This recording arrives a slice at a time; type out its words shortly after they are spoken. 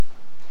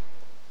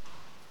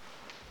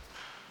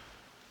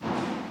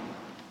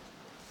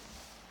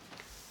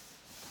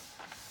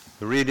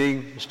The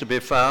reading is to be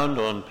found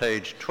on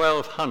page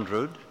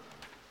 1200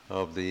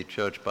 of the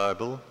Church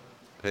Bible,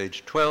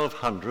 page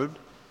 1200,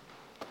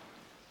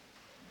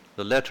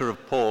 the letter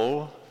of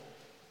Paul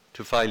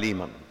to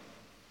Philemon.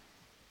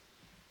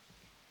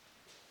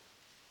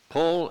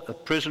 Paul, a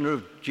prisoner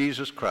of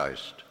Jesus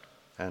Christ,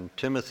 and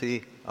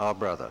Timothy, our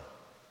brother,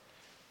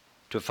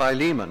 to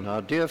Philemon,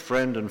 our dear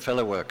friend and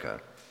fellow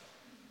worker,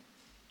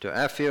 to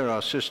Aphia,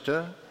 our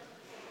sister,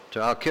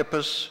 to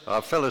Archippus,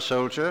 our fellow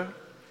soldier,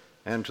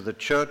 and to the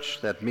church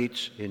that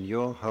meets in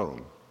your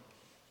home.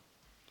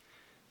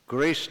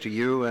 Grace to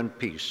you and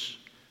peace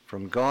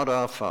from God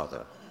our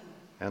Father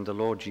and the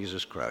Lord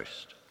Jesus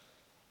Christ.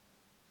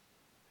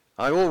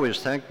 I always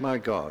thank my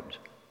God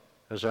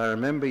as I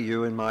remember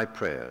you in my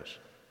prayers,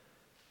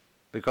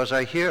 because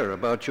I hear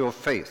about your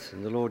faith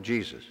in the Lord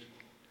Jesus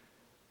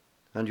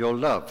and your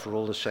love for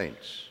all the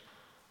saints.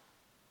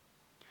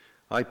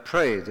 I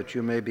pray that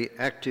you may be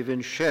active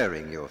in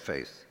sharing your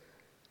faith,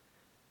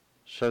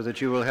 so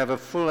that you will have a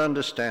full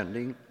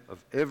understanding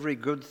of every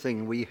good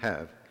thing we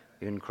have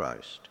in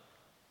Christ.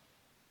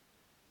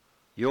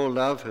 Your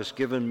love has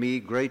given me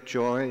great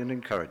joy and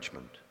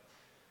encouragement,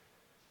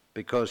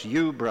 because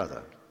you,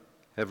 brother,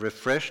 have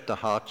refreshed the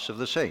hearts of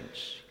the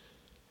saints.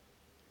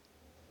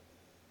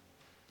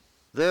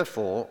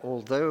 Therefore,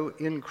 although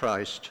in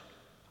Christ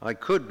I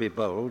could be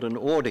bold and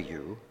order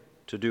you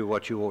to do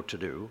what you ought to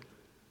do,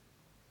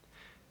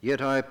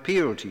 yet I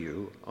appeal to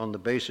you on the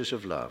basis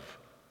of love.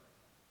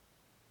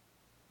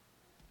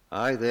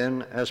 I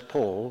then, as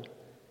Paul,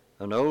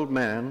 an old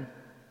man,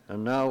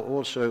 and now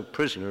also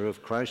prisoner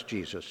of Christ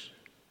Jesus,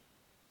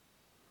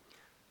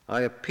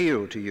 I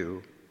appeal to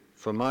you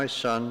for my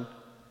son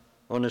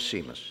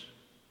Onesimus,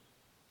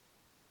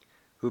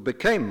 who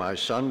became my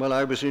son while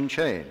I was in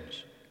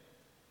chains.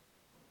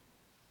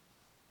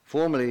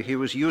 Formerly he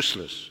was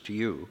useless to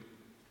you,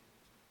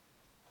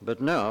 but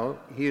now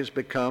he has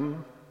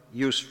become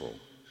useful,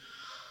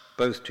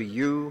 both to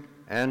you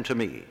and to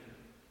me.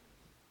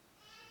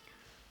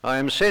 I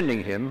am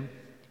sending him,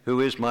 who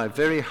is my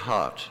very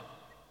heart,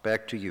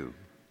 back to you.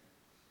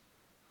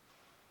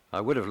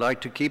 I would have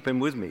liked to keep him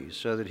with me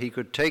so that he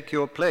could take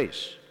your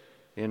place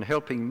in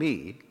helping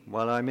me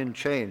while I'm in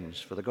chains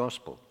for the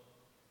gospel.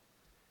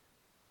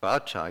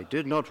 But I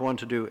did not want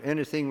to do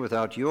anything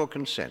without your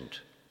consent,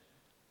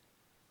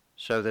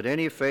 so that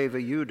any favor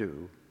you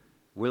do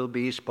will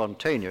be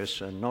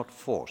spontaneous and not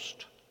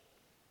forced.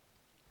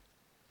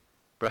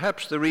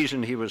 Perhaps the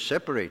reason he was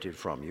separated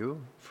from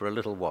you for a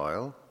little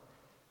while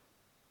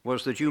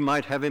was that you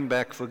might have him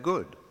back for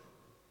good,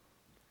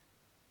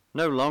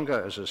 no longer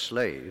as a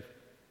slave,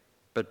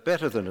 but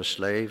better than a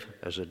slave,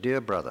 as a dear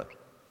brother.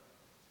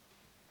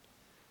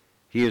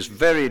 He is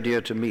very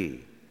dear to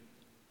me,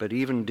 but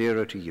even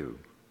dearer to you,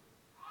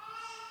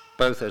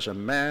 both as a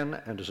man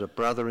and as a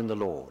brother in the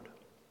Lord.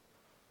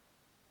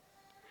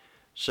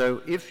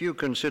 So if you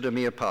consider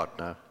me a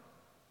partner,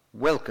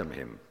 welcome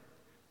him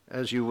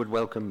as you would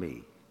welcome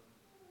me.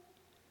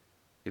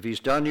 If he's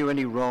done you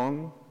any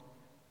wrong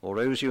or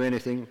owes you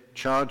anything,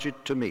 charge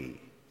it to me.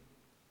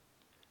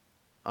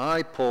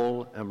 I,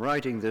 Paul, am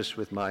writing this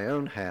with my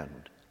own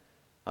hand.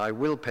 I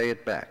will pay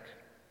it back.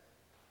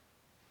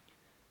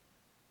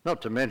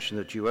 Not to mention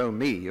that you owe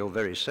me your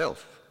very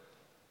self.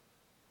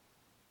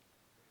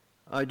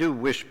 I do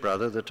wish,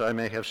 brother, that I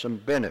may have some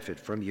benefit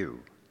from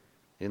you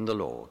in the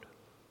Lord.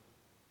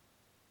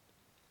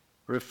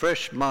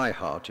 Refresh my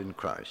heart in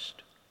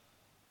Christ.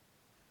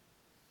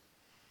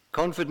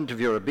 Confident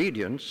of your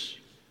obedience,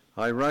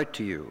 I write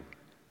to you,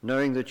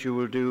 knowing that you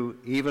will do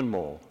even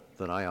more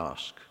than I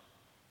ask.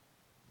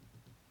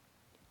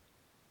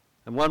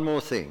 And one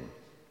more thing.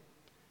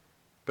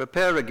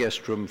 Prepare a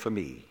guest room for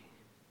me,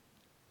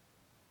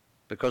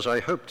 because I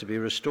hope to be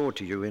restored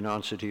to you in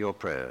answer to your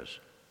prayers.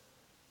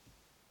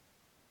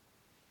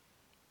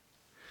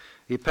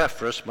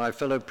 Epaphras, my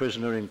fellow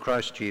prisoner in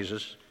Christ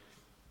Jesus,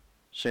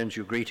 sends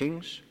you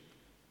greetings,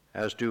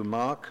 as do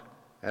Mark,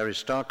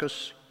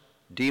 Aristarchus,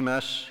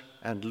 Demas,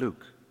 and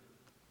Luke,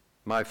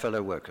 my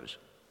fellow workers.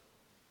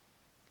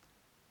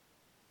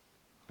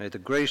 May the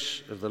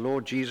grace of the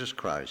Lord Jesus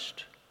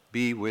Christ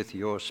be with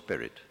your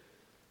spirit.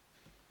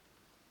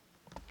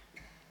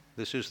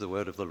 This is the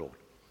word of the Lord.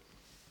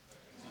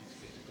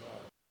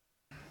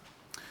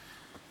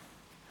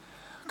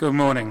 Good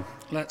morning.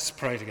 Let's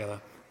pray together.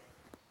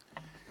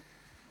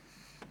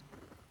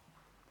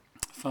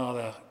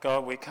 Father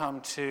God, we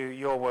come to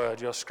your word,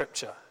 your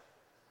scripture,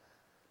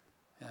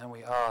 and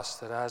we ask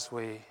that as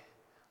we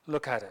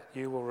look at it,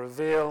 you will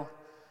reveal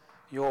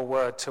your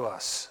word to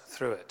us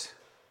through it.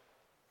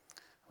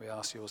 We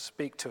ask you will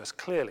speak to us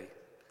clearly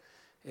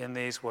in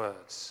these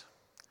words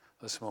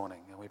this morning,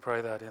 and we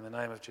pray that in the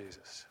name of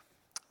Jesus.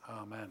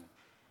 Amen.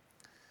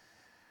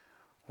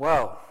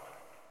 Well,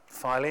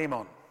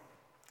 Philemon.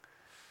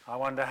 I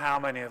wonder how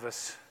many of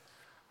us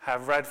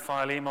have read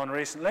Philemon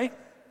recently.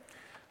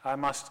 I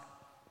must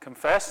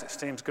confess, it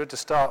seems good to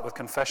start with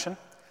confession,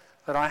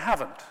 that I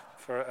haven't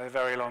for a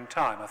very long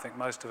time. I think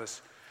most of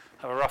us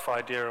have a rough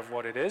idea of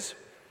what it is.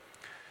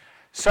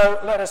 So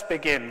let us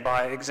begin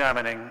by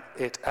examining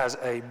it as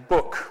a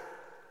book.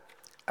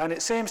 And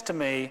it seems to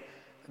me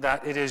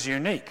that it is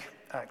unique,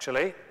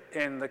 actually,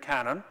 in the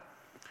canon.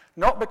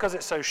 Not because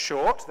it's so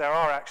short. There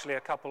are actually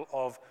a couple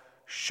of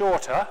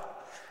shorter,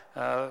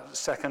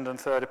 second and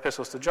third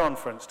epistles to John,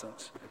 for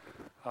instance,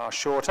 are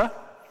shorter.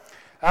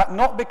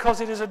 Not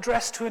because it is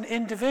addressed to an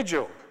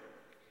individual,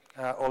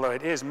 although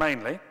it is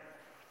mainly.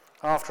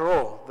 After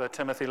all, the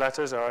Timothy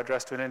letters are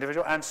addressed to an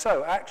individual, and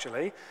so,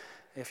 actually,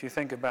 if you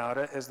think about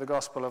it, is the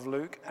Gospel of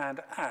Luke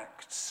and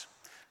Acts,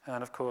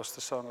 and, of course,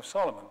 the Song of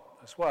Solomon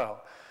as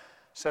well.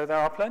 So there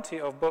are plenty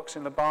of books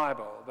in the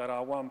Bible that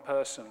are one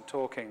person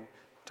talking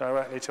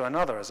directly to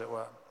another, as it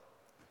were.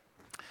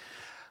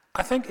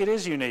 I think it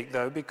is unique,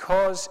 though,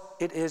 because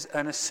it is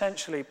an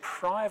essentially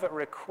private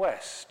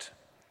request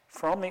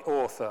from the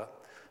author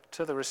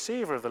to the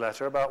receiver of the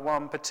letter about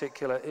one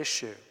particular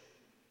issue.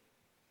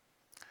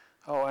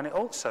 Oh, and it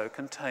also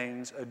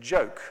contains a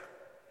joke,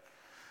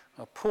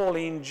 a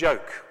Pauline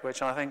joke,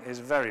 which I think is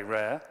very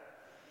rare.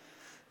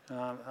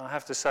 I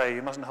have to say,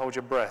 you mustn't hold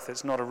your breath.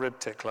 It's not a rib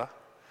tickler.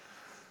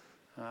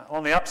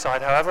 On the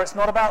upside, however, it's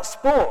not about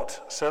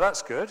sport, so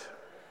that's good.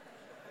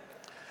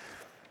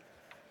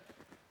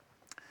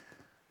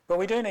 But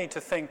we do need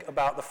to think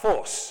about the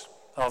force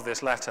of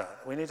this letter.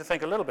 We need to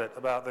think a little bit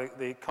about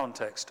the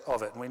context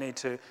of it, and we need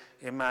to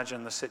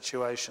imagine the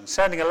situation.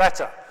 Sending a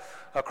letter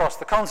across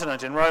the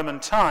continent in Roman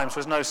times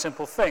was no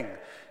simple thing,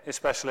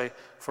 especially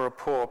for a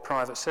poor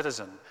private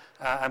citizen,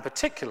 and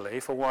particularly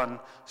for one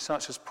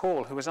such as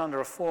Paul, who was under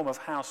a form of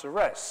house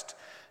arrest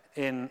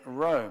in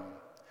Rome.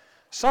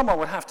 Someone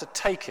would have to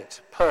take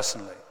it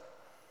personally.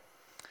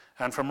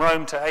 And from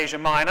Rome to Asia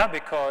Minor,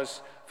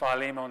 because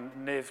Philemon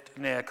lived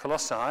near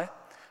Colossae,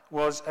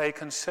 was a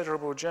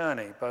considerable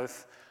journey,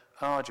 both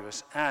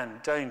arduous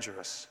and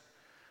dangerous.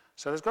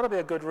 So there's got to be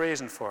a good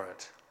reason for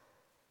it.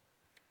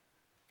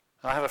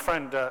 I have a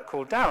friend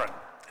called Darren,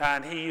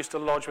 and he used to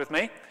lodge with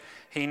me.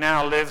 He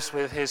now lives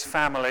with his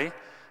family.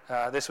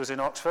 This was in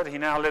Oxford. He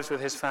now lives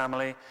with his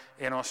family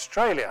in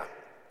Australia,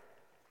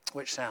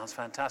 which sounds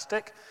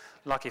fantastic.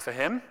 Lucky for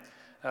him.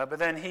 But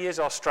then he is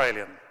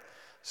Australian,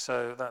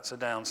 so that's a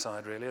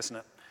downside, really, isn't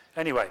it?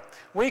 Anyway,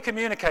 we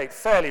communicate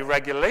fairly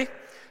regularly.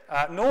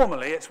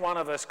 Normally, it's one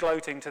of us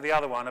gloating to the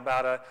other one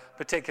about a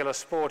particular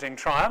sporting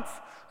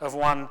triumph of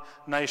one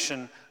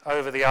nation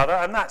over the other,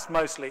 and that's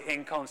mostly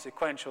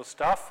inconsequential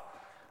stuff,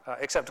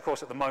 except, of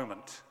course, at the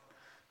moment,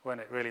 when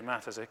it really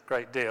matters a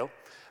great deal.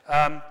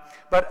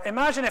 But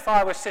imagine if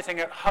I was sitting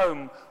at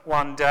home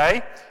one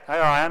day, here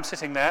I am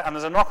sitting there, and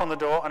there's a knock on the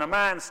door, and a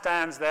man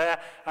stands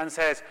there and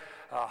says,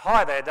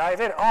 "Hi there,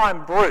 David,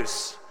 I'm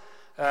Bruce,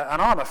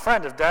 and I'm a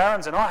friend of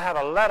Darren's, and I have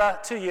a letter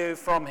to you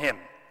from him."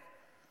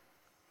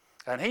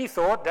 And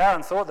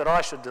Darren thought that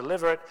I should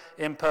deliver it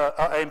in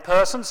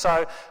person,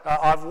 so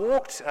I've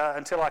walked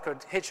until I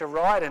could hitch a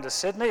ride into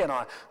Sydney, and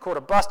I caught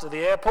a bus to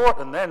the airport,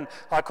 and then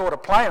I caught a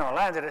plane, I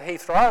landed at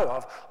Heathrow,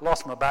 I've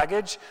lost my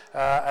baggage,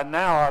 and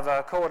now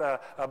I've caught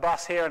a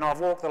bus here, and I've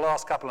walked the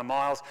last couple of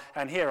miles,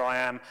 and here I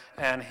am,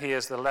 and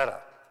here's the letter.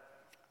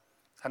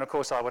 And of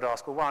course I would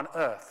ask, well, why on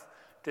earth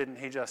didn't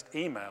he just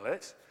email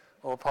it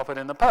or pop it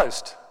in the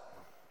post?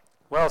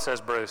 Well, says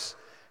Bruce,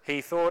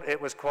 he thought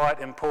it was quite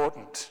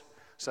important.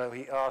 So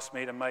he asked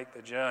me to make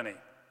the journey.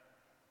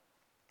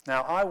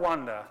 Now, I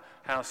wonder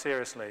how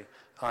seriously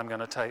I'm going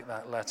to take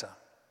that letter.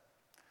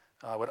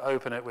 I would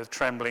open it with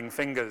trembling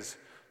fingers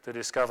to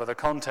discover the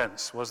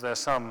contents. Was there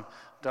some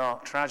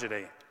dark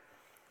tragedy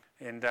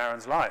in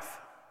Darren's life?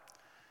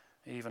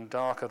 Even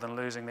darker than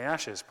losing the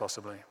ashes,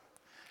 possibly.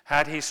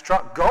 Had he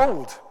struck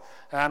gold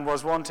and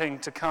was wanting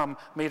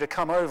me to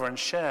come over and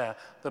share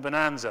the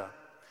bonanza?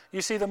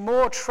 You see, the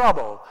more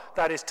trouble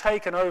that is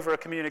taken over a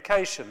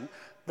communication,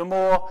 the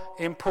more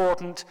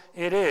important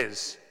it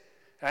is.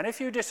 And if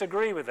you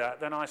disagree with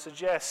that, then I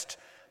suggest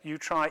you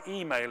try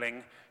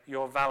emailing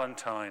your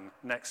Valentine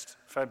next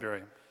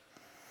February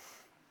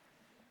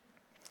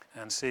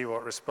and see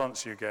what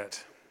response you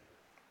get.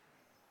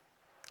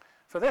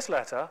 For this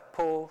letter,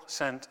 Paul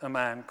sent a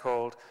man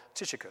called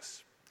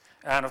Tychicus.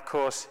 And of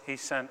course, he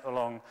sent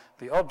along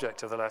the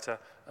object of the letter,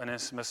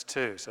 Onesimus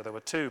too. So there were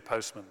two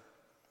postmen.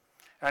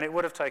 And it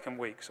would have taken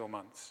weeks or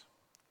months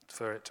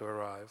for it to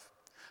arrive.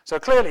 So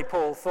clearly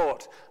Paul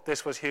thought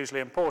this was hugely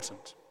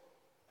important.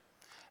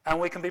 And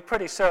we can be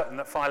pretty certain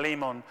that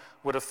Philemon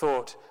would have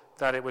thought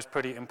that it was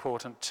pretty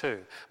important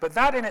too. But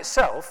that in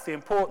itself, the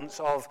importance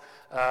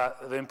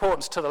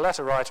to the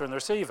letter writer and the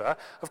receiver,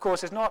 of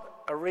course, is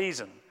not a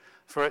reason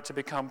for it to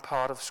become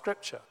part of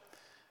Scripture.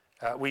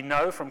 We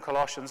know from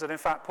Colossians that in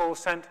fact Paul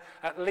sent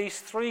at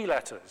least 3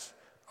 letters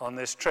on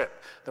this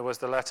trip. There was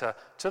the letter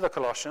to the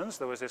Colossians,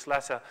 there was this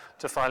letter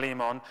to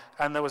Philemon,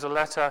 and there was a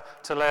letter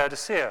to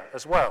Laodicea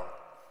as well.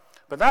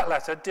 But that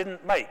letter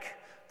didn't make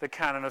the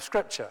canon of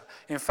Scripture.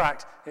 In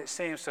fact, it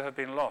seems to have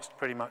been lost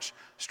pretty much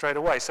straight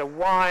away. So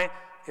why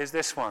is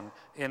this one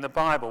in the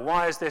Bible?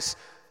 Why is this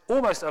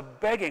almost a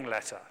begging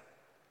letter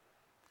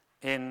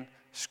in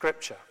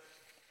Scripture?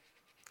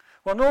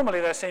 Well, normally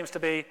there seems to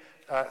be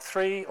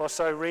 3 or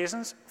so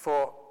reasons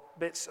for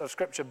bits of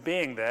Scripture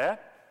being there.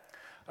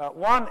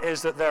 One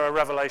is that they're a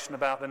revelation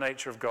about the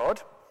nature of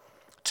God.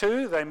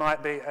 2, they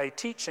might be a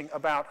teaching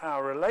about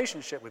our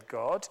relationship with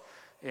God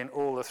in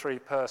all the three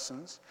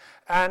persons.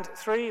 And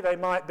 3, they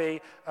might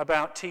be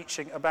about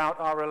teaching about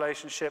our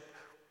relationship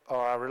or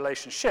our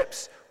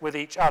relationships with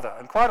each other.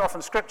 And quite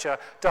often Scripture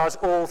does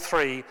all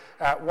three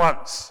at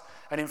once.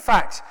 And in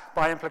fact,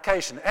 by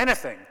implication,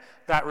 anything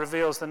that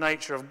reveals the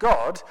nature of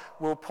God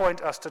will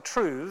point us to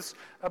truths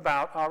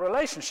about our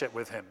relationship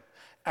with him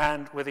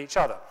and with each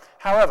other.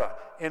 However,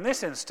 in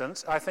this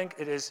instance, I think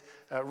it is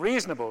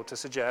reasonable to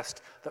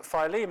suggest that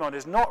Philemon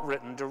is not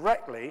written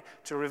directly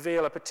to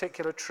reveal a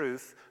particular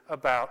truth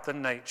about the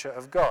nature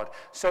of God.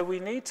 So we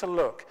need to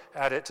look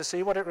at it to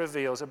see what it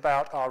reveals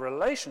about our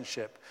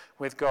relationship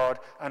with God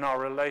and our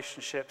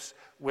relationships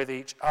with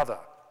each other.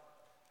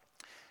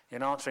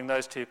 In answering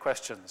those two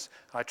questions,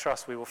 I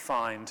trust we will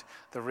find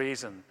the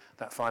reason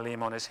that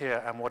Philemon is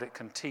here and what it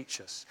can teach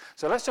us.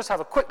 So let's just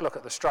have a quick look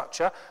at the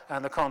structure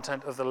and the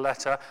content of the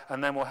letter,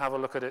 and then we'll have a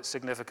look at its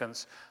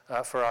significance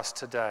for us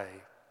today.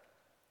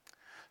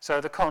 So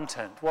the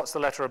content, what's the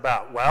letter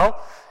about?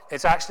 Well,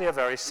 it's actually a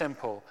very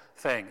simple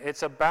thing.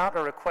 It's about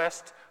a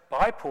request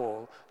by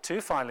Paul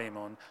to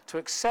Philemon to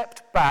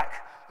accept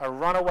back a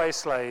runaway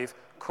slave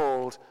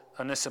called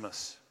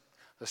Onesimus.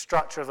 The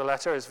structure of the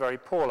letter is very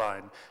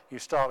Pauline. You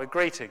start with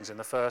greetings in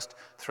the first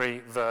 3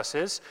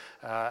 verses,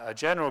 a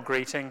general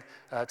greeting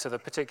to the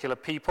particular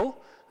people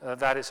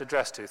that it's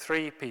addressed to.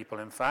 3 people,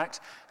 in fact.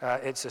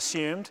 It's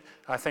assumed,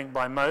 I think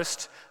by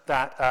most,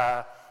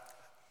 that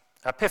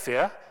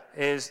Apphia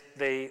is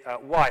the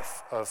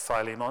wife of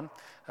Philemon,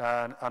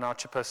 and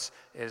Archippus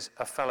is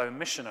a fellow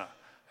missioner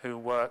who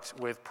worked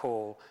with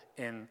Paul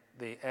in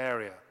the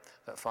area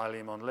that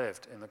Philemon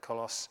lived, in the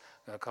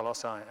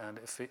Colossae and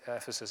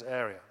Ephesus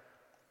area.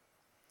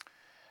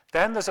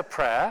 Then there's a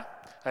prayer,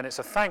 and it's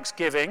a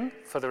thanksgiving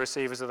for the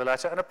receivers of the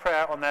letter and a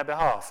prayer on their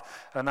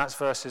behalf, and that's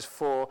verses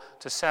 4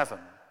 to 7.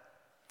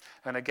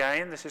 And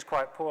again, this is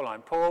quite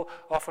Pauline. Paul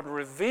often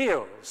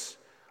reveals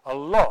a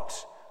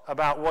lot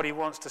about what he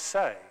wants to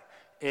say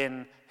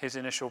in his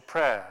initial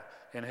prayer,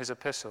 in his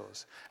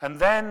epistles. And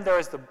then there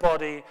is the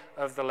body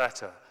of the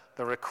letter,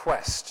 the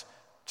request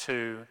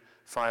to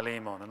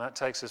Philemon, and that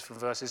takes us from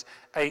verses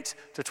 8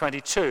 to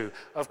 22.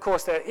 Of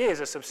course, there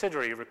is a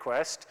subsidiary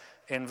request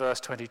in verse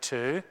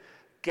 22,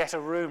 get a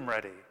room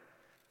ready,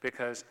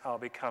 because I'll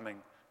be coming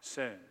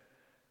soon.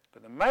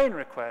 But the main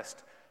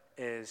request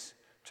is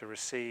to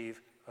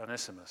receive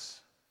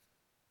Onesimus.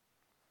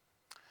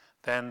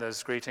 Then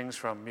there's greetings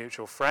from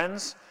mutual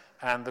friends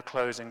and the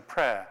closing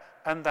prayer,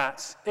 and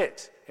that's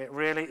it. It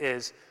really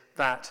is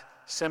that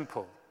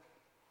simple.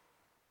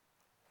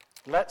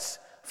 Let's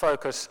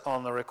focus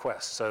on the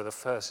request, so the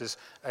verses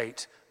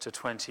 8 to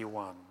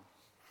 21.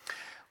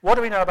 What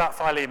do we know about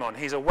Philemon?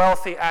 He's a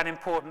wealthy and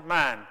important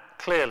man,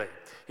 clearly.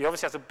 He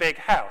obviously has a big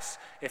house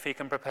if he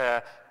can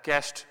prepare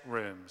guest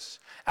rooms.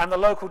 And the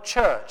local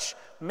church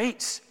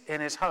meets in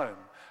his home.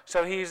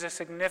 So he's a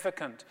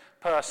significant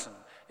person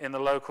in the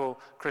local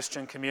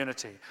Christian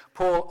community.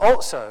 Paul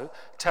also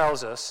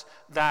tells us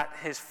that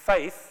his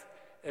faith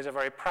is a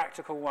very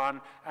practical one,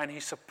 and he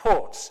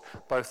supports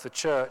both the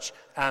church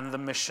and the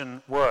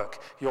mission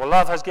work. Your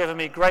love has given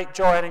me great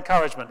joy and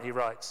encouragement, he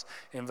writes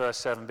in verse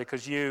 7,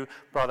 because you,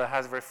 brother,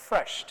 has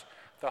refreshed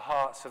the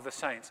hearts of the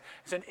saints.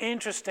 It's an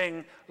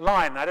interesting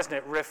line, that, isn't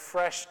it?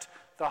 Refreshed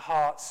the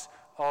hearts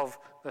of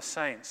the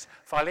saints.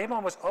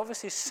 Philemon was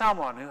obviously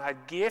someone who had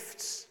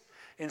gifts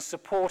in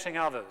supporting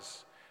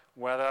others,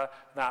 whether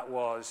that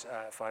was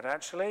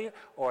financially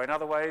or in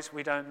other ways,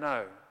 we don't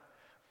know.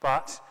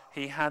 But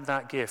he had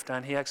that gift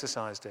and he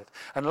exercised it.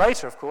 And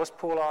later, of course,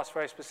 Paul asked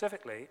very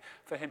specifically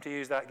for him to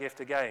use that gift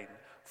again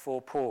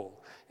for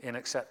Paul in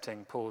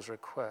accepting Paul's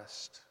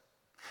request.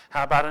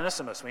 How about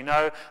Onesimus? We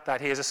know that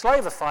he is a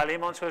slave of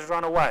Philemon's who has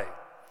run away.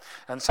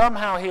 And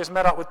somehow he has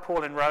met up with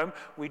Paul in Rome.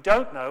 We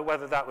don't know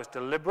whether that was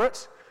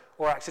deliberate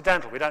or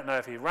accidental. We don't know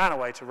if he ran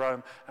away to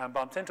Rome and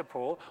bumped into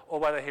Paul,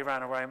 or whether he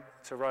ran away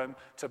to Rome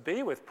to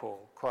be with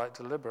Paul quite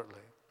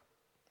deliberately.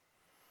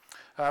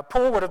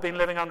 Paul would have been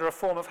living under a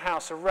form of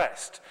house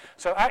arrest,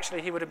 so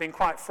actually he would have been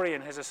quite free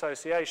in his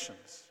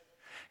associations.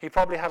 He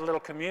probably had a little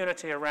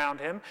community around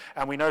him,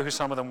 and we know who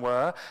some of them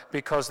were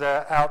because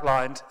they're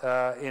outlined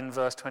in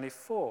verse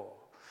 24.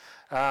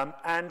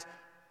 And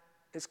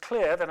it's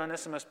clear that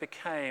Onesimus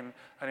became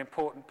an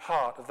important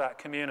part of that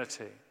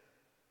community.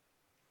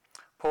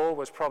 Paul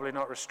was probably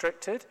not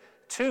restricted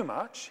too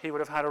much. He would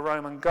have had a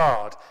Roman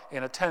guard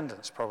in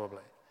attendance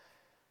probably.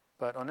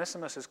 But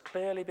Onesimus has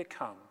clearly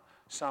become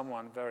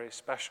someone very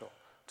special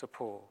to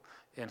Paul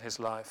in his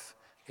life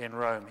in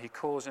Rome. He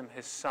calls him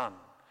his son.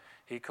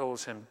 He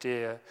calls him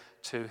dear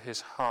to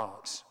his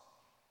heart.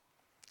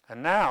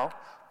 And now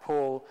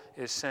Paul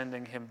is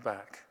sending him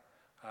back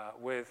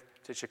with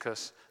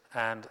Tychicus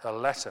and a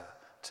letter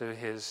to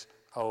his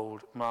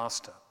old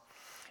master.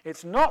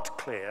 It's not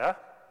clear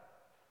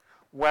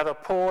whether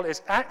Paul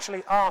is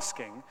actually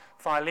asking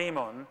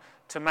Philemon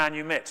to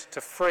manumit,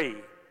 to free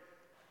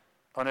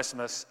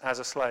Onesimus as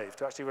a slave,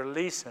 to actually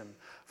release him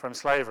from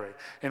slavery.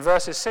 In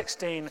verses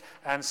 16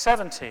 and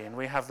 17,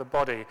 we have the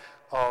body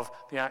of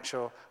the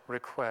actual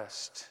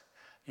request.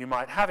 You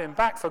might have him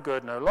back for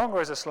good, no longer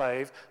as a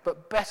slave,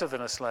 but better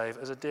than a slave,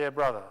 as a dear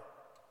brother.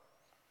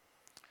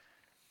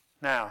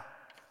 Now,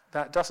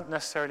 that doesn't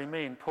necessarily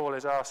mean Paul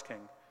is asking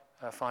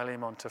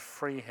Philemon to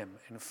free him,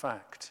 in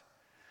fact.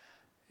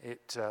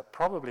 It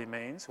probably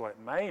means, or it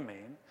may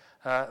mean,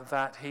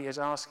 that he is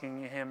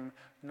asking him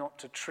not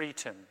to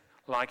treat him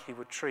like he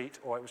would treat,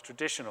 or it was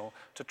traditional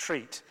to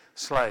treat,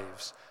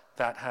 slaves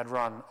that had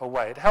run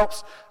away. It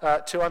helps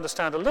to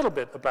understand a little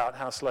bit about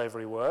how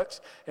slavery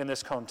works in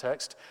this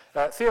context.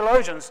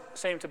 Theologians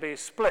seem to be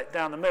split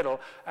down the middle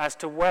as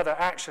to whether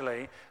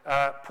actually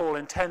Paul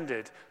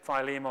intended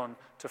Philemon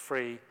to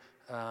free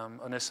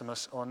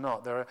Onesimus or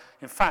not.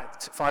 In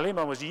fact,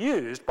 Philemon was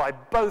used by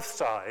both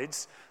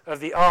sides of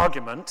the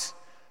argument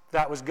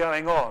that was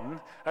going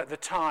on at the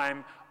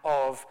time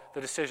of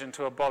the decision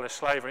to abolish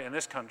slavery in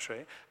this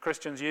country.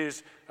 Christians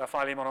used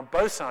Philemon on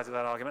both sides of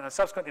that argument, and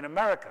subsequently in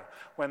America,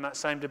 when that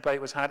same debate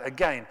was had,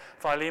 again,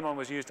 Philemon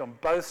was used on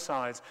both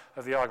sides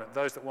of the argument,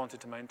 those that wanted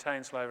to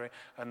maintain slavery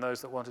and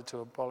those that wanted to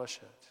abolish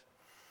it.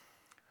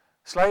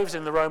 Slaves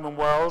in the Roman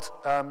world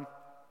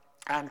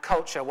and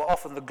culture were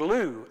often the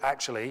glue,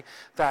 actually,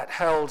 that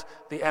held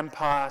the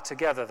empire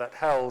together, that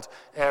held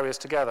areas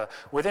together.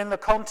 Within the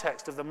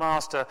context of the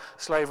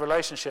master-slave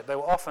relationship, they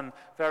were often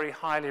very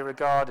highly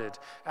regarded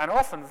and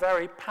often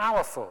very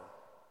powerful.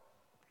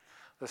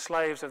 The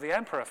slaves of the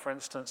emperor, for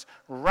instance,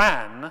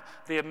 ran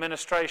the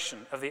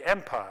administration of the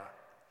empire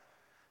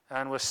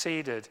and were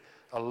ceded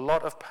a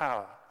lot of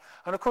power.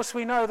 And of course,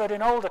 we know that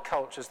in older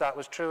cultures that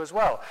was true as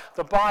well.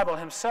 The Bible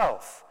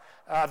itself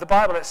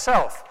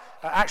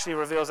actually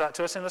reveals that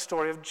to us in the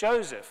story of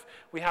Joseph.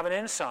 We have an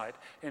insight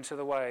into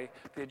the way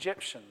the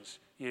Egyptians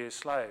used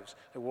slaves.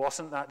 It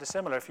wasn't that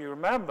dissimilar. If you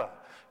remember,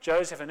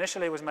 Joseph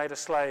initially was made a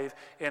slave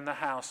in the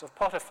house of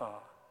Potiphar.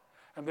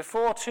 And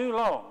before too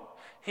long,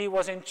 he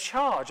was in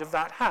charge of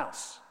that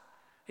house.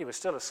 He was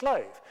still a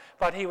slave,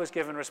 but he was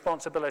given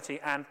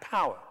responsibility and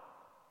power.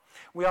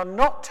 We are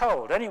not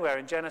told anywhere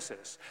in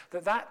Genesis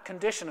that that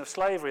condition of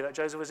slavery that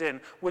Joseph was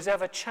in was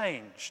ever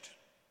changed.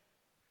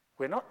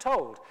 We're not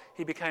told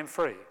he became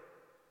free.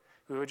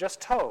 We were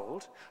just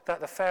told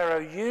that the Pharaoh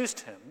used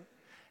him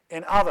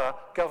in other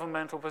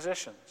governmental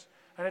positions.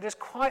 And it is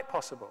quite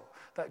possible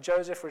that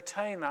Joseph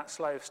retained that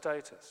slave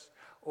status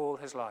all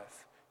his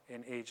life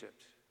in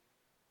Egypt.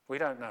 We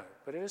don't know,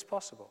 but it is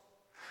possible.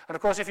 And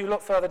of course, if you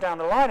look further down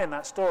the line in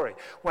that story,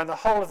 when the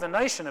whole of the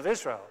nation of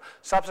Israel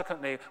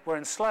subsequently were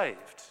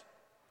enslaved,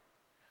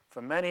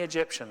 for many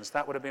Egyptians,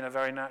 that would have been a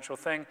very natural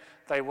thing.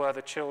 They were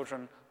the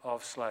children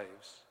of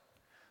slaves.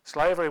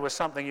 Slavery was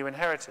something you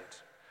inherited.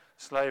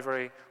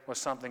 Slavery was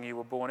something you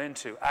were born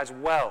into, as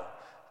well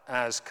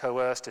as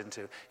coerced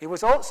into. It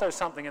was also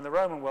something in the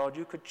Roman world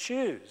you could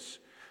choose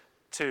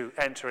to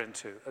enter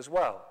into as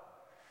well.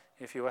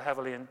 If you were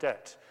heavily in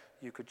debt,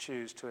 you could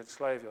choose to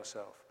enslave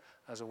yourself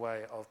as a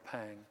way of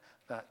paying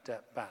that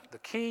debt back. The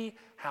key,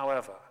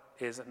 however,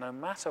 is that no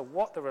matter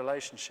what the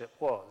relationship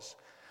was,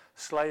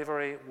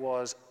 slavery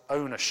was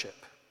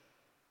ownership.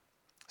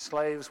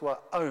 Slaves were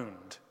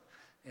owned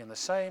in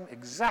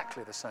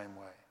exactly the same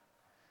way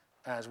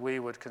as we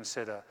would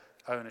consider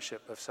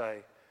ownership of, say,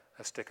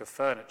 a stick of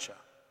furniture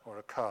or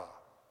a car.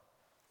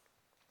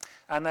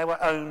 And they were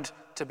owned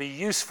to be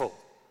useful.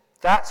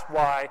 That's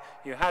why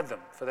you had them,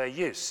 for their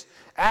use.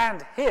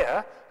 And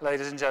here,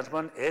 ladies and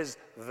gentlemen, is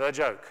the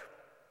joke.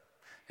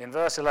 In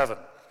verse 11,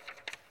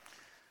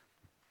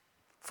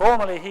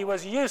 formerly he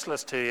was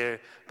useless to you,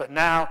 but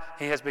now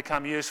he has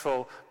become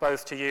useful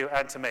both to you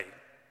and to me.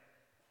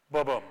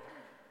 Boom.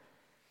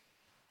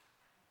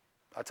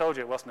 I told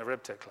you it wasn't a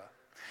rib tickler.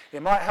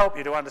 It might help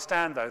you to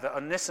understand, though, that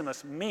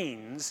Onesimus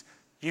means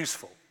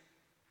useful.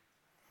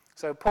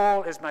 So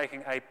Paul is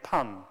making a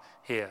pun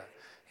here.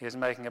 He is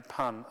making a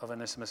pun of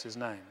Onesimus'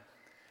 name.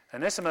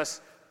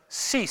 Onesimus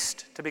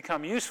ceased to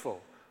become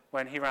useful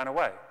when he ran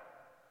away.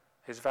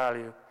 His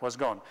value was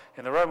gone.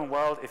 In the Roman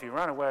world, if you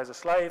ran away as a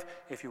slave,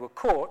 if you were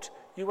caught,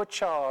 you were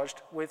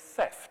charged with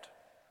theft.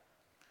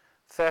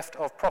 Theft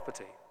of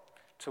property,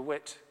 to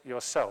wit,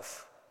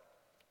 yourself.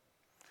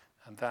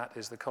 And that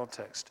is the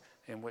context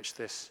in which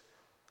this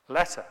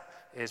letter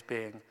is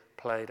being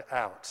played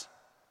out.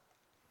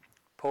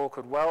 Paul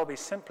could well be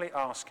simply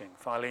asking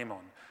Philemon,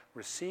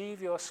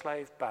 receive your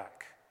slave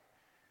back,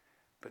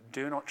 but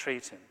do not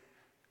treat him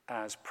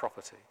as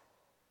property,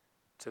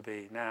 to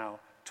be now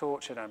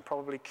tortured and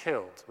probably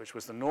killed, which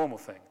was the normal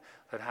thing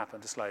that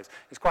happened to slaves.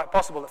 It's quite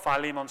possible that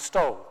Philemon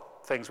stole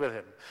things with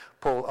him.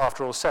 Paul,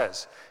 after all,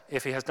 says,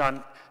 if he has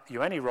done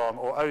you any wrong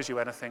or owes you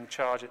anything,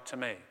 charge it to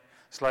me.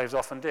 Slaves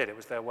often did. It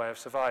was their way of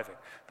surviving.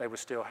 They would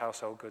steal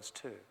household goods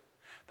too.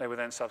 They were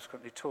then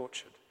subsequently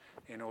tortured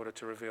in order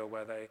to reveal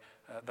where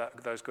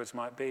those goods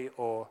might be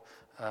or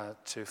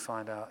to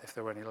find out if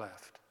there were any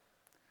left.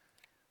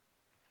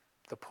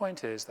 The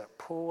point is that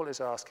Paul is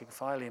asking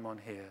Philemon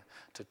here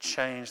to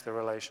change the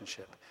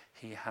relationship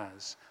he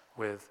has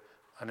with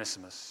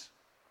Onesimus.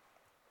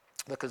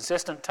 The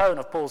consistent tone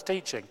of Paul's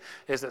teaching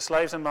is that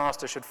slaves and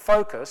masters should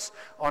focus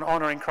on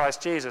honouring Christ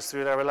Jesus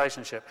through their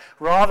relationship,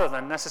 rather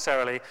than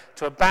necessarily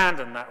to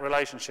abandon that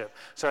relationship.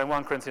 So in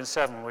 1 Corinthians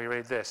 7 we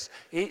read this: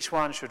 each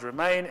one should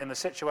remain in the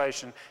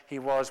situation he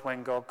was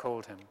when God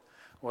called him.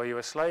 Were you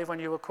a slave when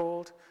you were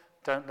called?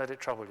 Don't let it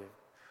trouble you.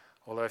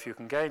 Although if you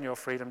can gain your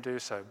freedom, do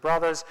so.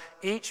 Brothers,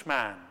 each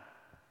man,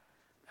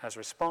 as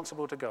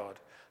responsible to God,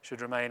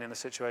 should remain in the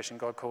situation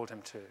God called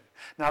him to.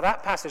 Now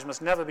that passage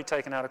must never be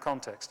taken out of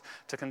context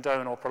to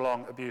condone or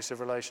prolong abusive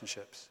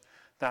relationships.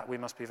 That we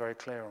must be very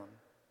clear on.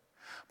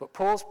 But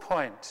Paul's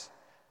point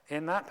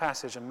in that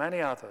passage and many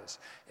others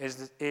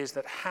is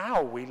that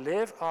how we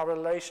live our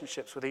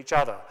relationships with each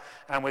other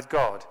and with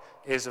God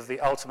is of the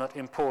ultimate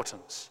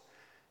importance.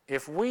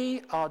 If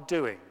we are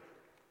doing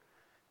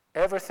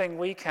everything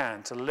we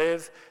can to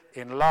live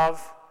in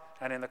love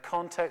and in the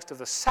context of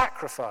the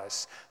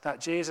sacrifice that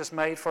Jesus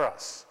made for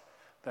us,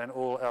 then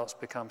all else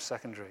becomes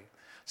secondary.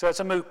 So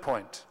it's a moot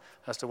point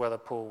as to whether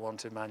Paul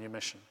wanted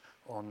manumission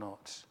or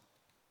not.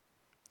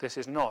 This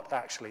is not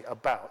actually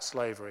about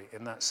slavery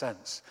in that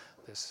sense,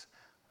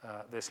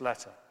 this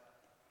letter.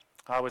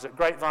 I was at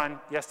Grapevine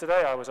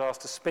yesterday. I was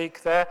asked to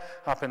speak there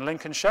up in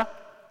Lincolnshire,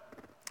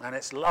 and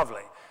it's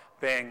lovely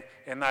being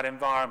in that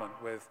environment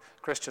with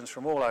Christians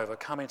from all over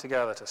coming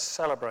together to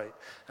celebrate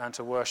and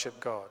to worship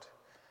God.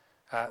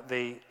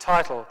 The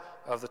title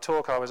of the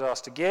talk I was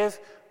asked to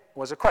give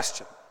was a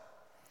question.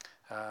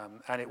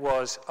 And it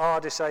was, are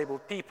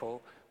disabled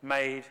people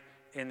made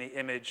in the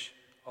image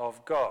of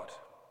God?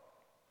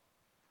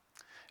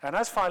 And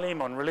as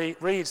Philemon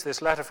reads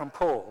this letter from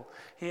Paul,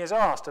 he is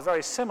asked a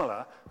very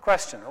similar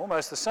question,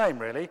 almost the same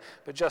really,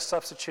 but just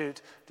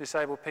substitute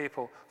disabled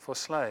people for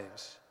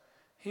slaves.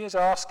 He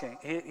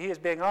is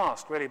being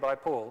asked really by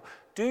Paul,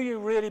 do you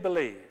really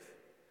believe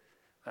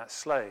that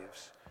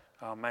slaves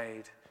are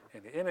made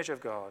in the image of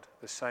God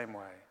the same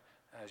way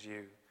as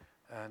you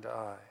and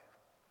I?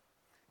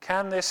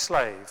 Can this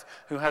slave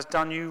who has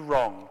done you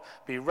wrong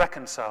be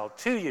reconciled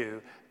to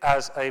you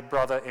as a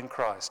brother in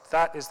Christ?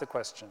 That is the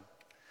question.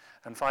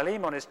 And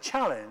Philemon is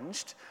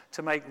challenged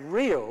to make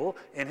real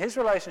in his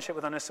relationship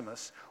with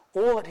Onesimus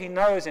all that he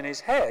knows in his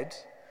head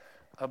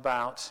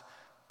about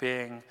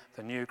being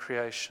the new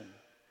creation,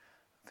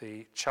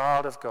 the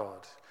child of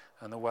God,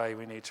 and the way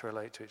we need to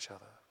relate to each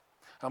other.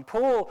 And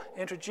Paul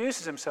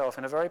introduces himself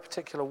in a very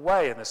particular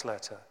way in this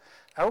letter,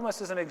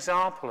 almost as an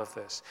example of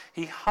this.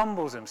 He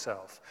humbles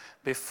himself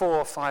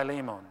before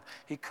Philemon.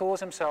 He calls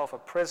himself a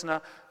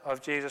prisoner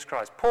of Jesus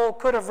Christ. Paul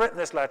could have written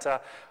this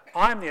letter,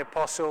 I'm the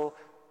apostle,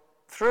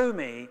 through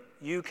me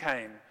you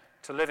came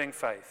to living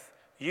faith.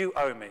 You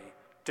owe me,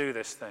 do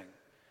this thing.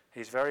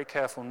 He's very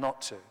careful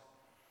not to.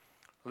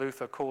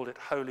 Luther called it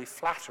holy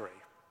flattery,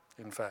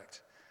 in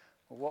fact.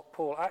 Well, what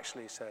Paul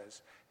actually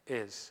says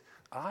is,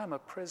 I am a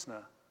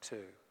prisoner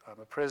too. I'm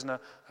a prisoner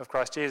of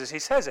Christ Jesus. He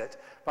says it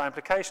by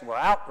implication, well,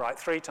 outright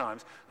 3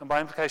 times, and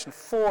by implication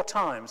 4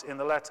 times in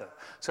the letter.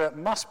 So it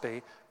must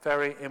be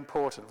very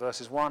important.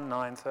 Verses 1,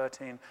 9,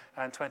 13,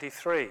 and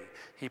 23.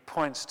 He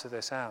points to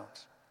this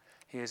out.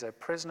 He is a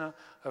prisoner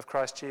of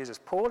Christ Jesus.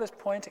 Paul is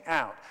pointing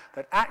out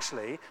that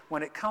actually,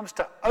 when it comes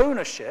to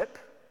ownership,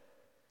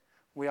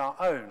 we are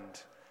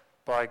owned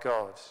by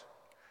God.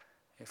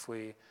 If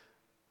we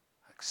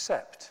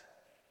accept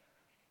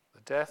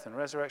the death and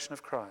resurrection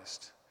of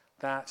Christ,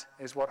 that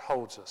is what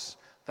holds us.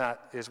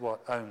 That is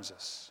what owns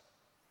us.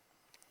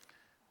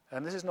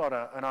 And this is not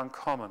an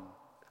uncommon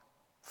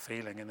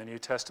feeling in the New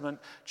Testament.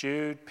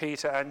 Jude,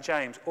 Peter, and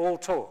James all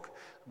talk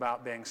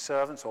about being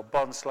servants or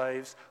bond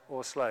slaves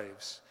or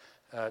slaves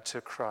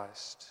to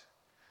Christ.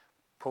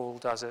 Paul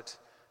does it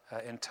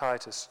in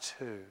Titus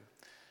 2.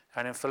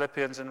 And in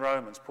Philippians and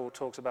Romans, Paul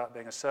talks about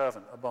being a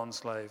servant, a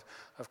bondslave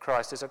of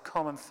Christ. It's a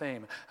common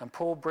theme. And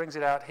Paul brings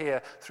it out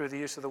here through the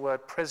use of the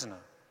word prisoner.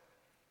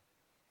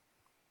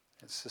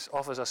 It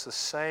offers us the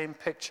same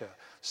picture,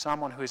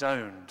 someone who is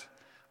owned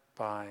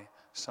by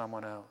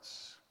someone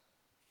else.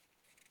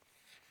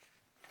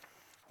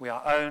 We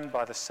are owned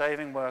by the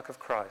saving work of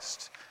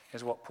Christ,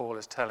 is what Paul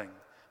is telling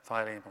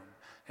Philemon.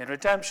 In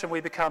redemption,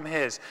 we become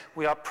his.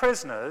 We are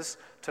prisoners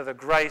to the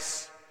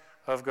grace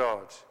of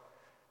God.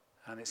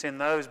 And it's in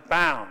those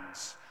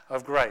bounds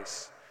of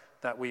grace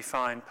that we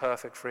find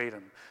perfect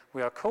freedom.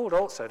 We are called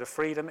also to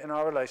freedom in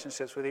our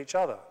relationships with each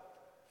other.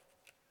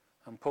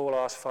 And Paul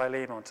asks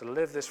Philemon to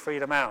live this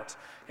freedom out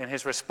in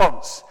his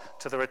response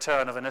to the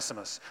return of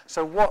Onesimus.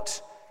 So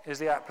what is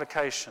the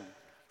application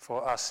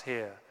for us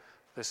here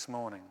this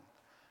morning?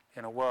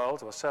 In a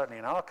world, or certainly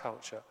in our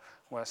culture,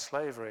 where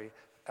slavery,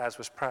 as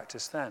was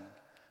practiced then,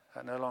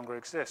 no longer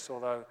exists,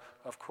 although,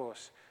 of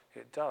course,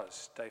 it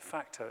does de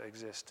facto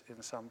exist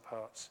in some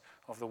parts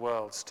of the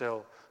world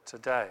still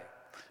today.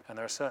 And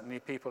there are certainly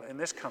people in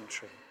this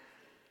country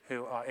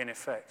who are in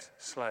effect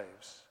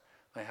slaves.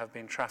 They have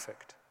been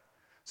trafficked.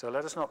 So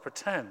let us not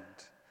pretend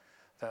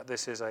that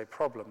this is a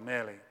problem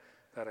merely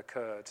that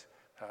occurred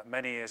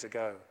many years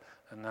ago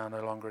and now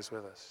no longer is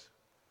with us.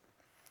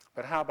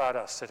 But how about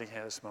us sitting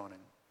here this morning?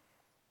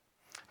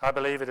 I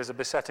believe it is a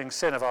besetting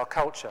sin of our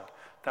culture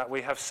that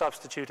we have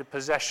substituted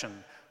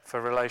possession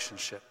for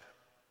relationship.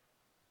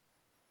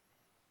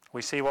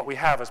 We see what we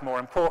have as more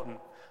important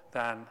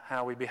than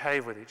how we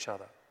behave with each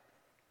other.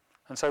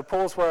 And so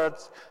Paul's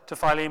words to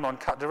Philemon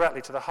cut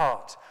directly to the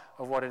heart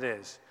of what it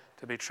is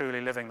to be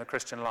truly living the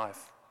Christian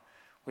life.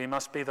 We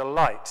must be the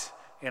light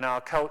in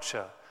our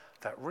culture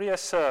that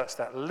reasserts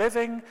that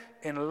living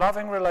in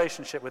loving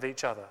relationship with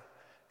each other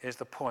is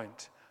the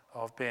point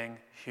of being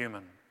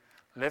human.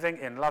 Living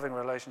in loving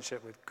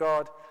relationship with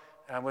God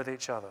and with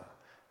each other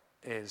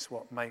is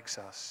what makes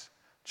us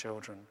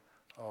children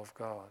of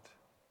God.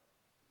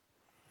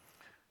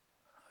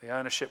 The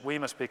ownership we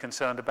must be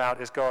concerned about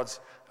is God's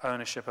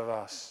ownership of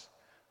us.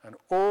 And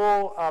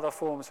all other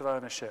forms of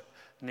ownership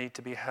need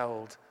to be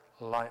held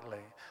lightly.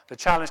 The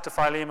challenge to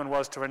Philemon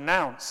was to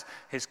renounce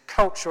his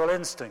cultural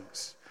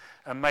instincts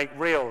and make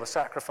real the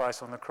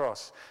sacrifice on the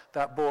cross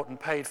that bought and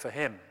paid for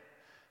him,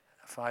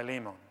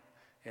 Philemon,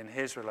 in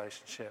his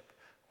relationship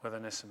with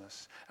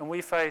Onesimus. And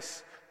we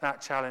face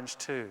that challenge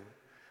too.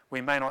 We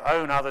may not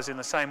own others in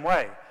the same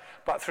way,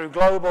 but through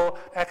global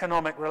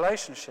economic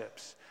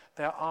relationships,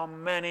 there are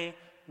many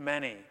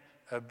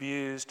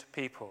abused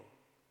people,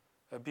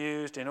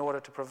 abused in order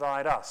to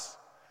provide us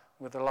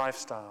with the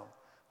lifestyle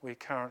we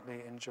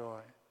currently enjoy.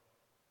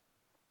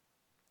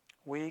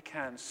 We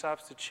can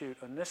substitute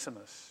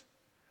Onesimus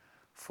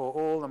for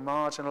all the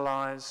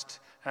marginalized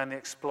and the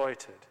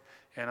exploited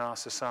in our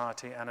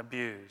society and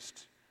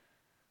abused,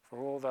 for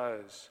all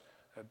those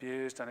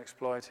abused and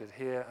exploited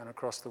here and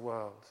across the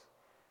world.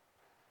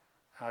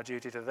 Our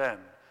duty to them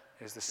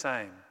is the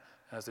same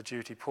as the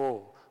duty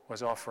Paul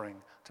was offering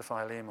to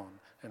Philemon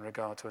in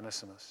regard to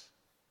Onesimus.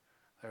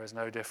 There is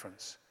no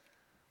difference.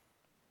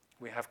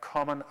 We have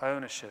common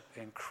ownership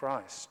in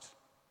Christ.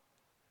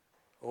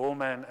 All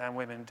men and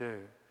women do,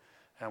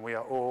 and we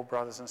are all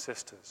brothers and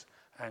sisters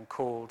and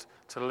called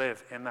to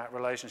live in that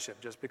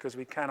relationship. Just because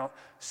we cannot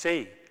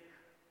see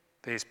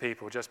these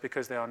people, just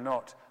because they are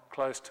not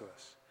close to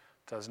us,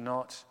 does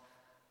not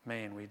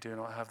mean we do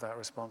not have that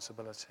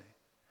responsibility.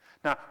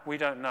 Now, we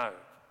don't know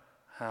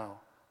how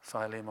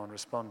Philemon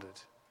responded.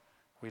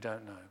 We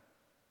don't know.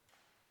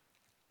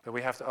 But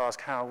we have to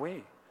ask, how are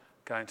we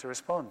going to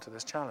respond to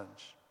this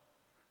challenge?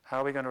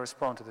 How are we going to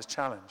respond to this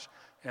challenge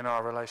in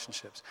our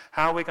relationships?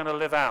 How are we going to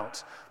live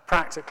out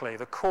practically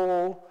the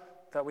call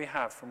that we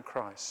have from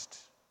Christ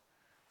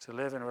to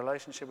live in a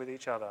relationship with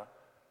each other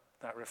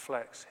that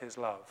reflects his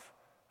love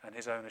and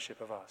his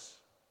ownership of us?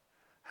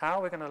 How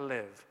are we going to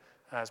live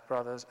as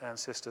brothers and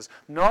sisters,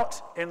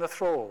 not in the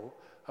thrall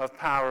of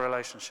power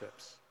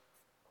relationships,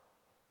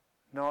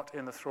 not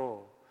in the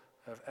thrall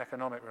of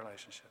economic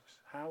relationships?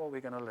 How are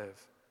we going to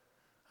live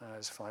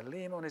as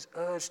Philemon is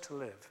urged to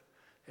live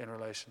in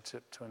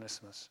relationship to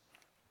Onesimus?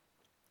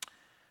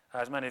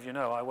 As many of you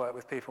know, I work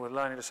with people with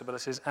learning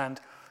disabilities, and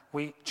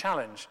we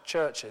challenge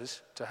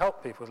churches to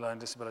help people with learning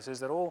disabilities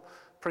that all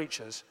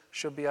preachers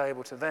should be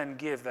able to then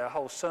give their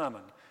whole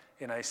sermon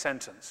in a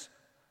sentence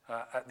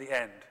at the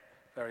end,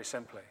 very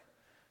simply.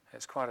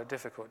 It's quite a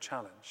difficult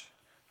challenge.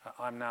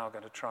 I'm now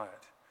going to try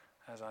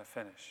it as I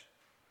finish.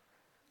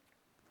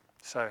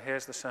 So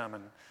here's the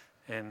sermon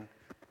in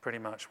pretty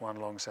much one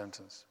long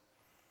sentence.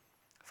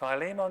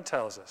 Philemon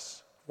tells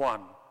us,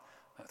 1,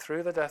 that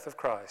through the death of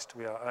Christ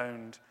we are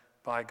owned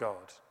by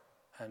God,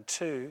 and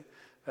 2,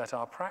 that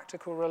our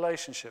practical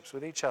relationships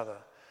with each other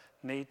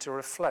need to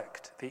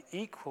reflect the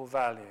equal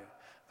value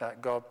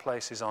that God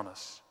places on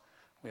us.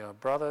 We are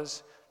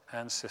brothers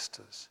and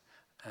sisters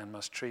and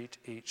must treat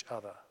each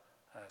other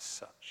as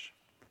such.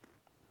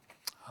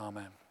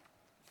 Amen.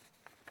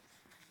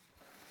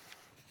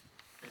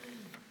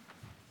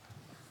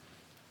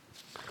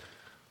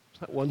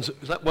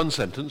 Is that one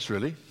sentence,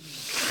 really?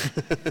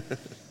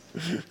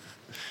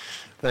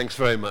 Thanks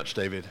very much,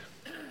 David.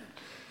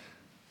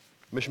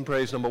 Mission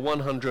praise number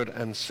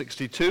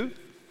 162,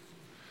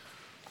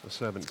 the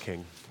Servant King,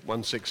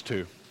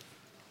 162.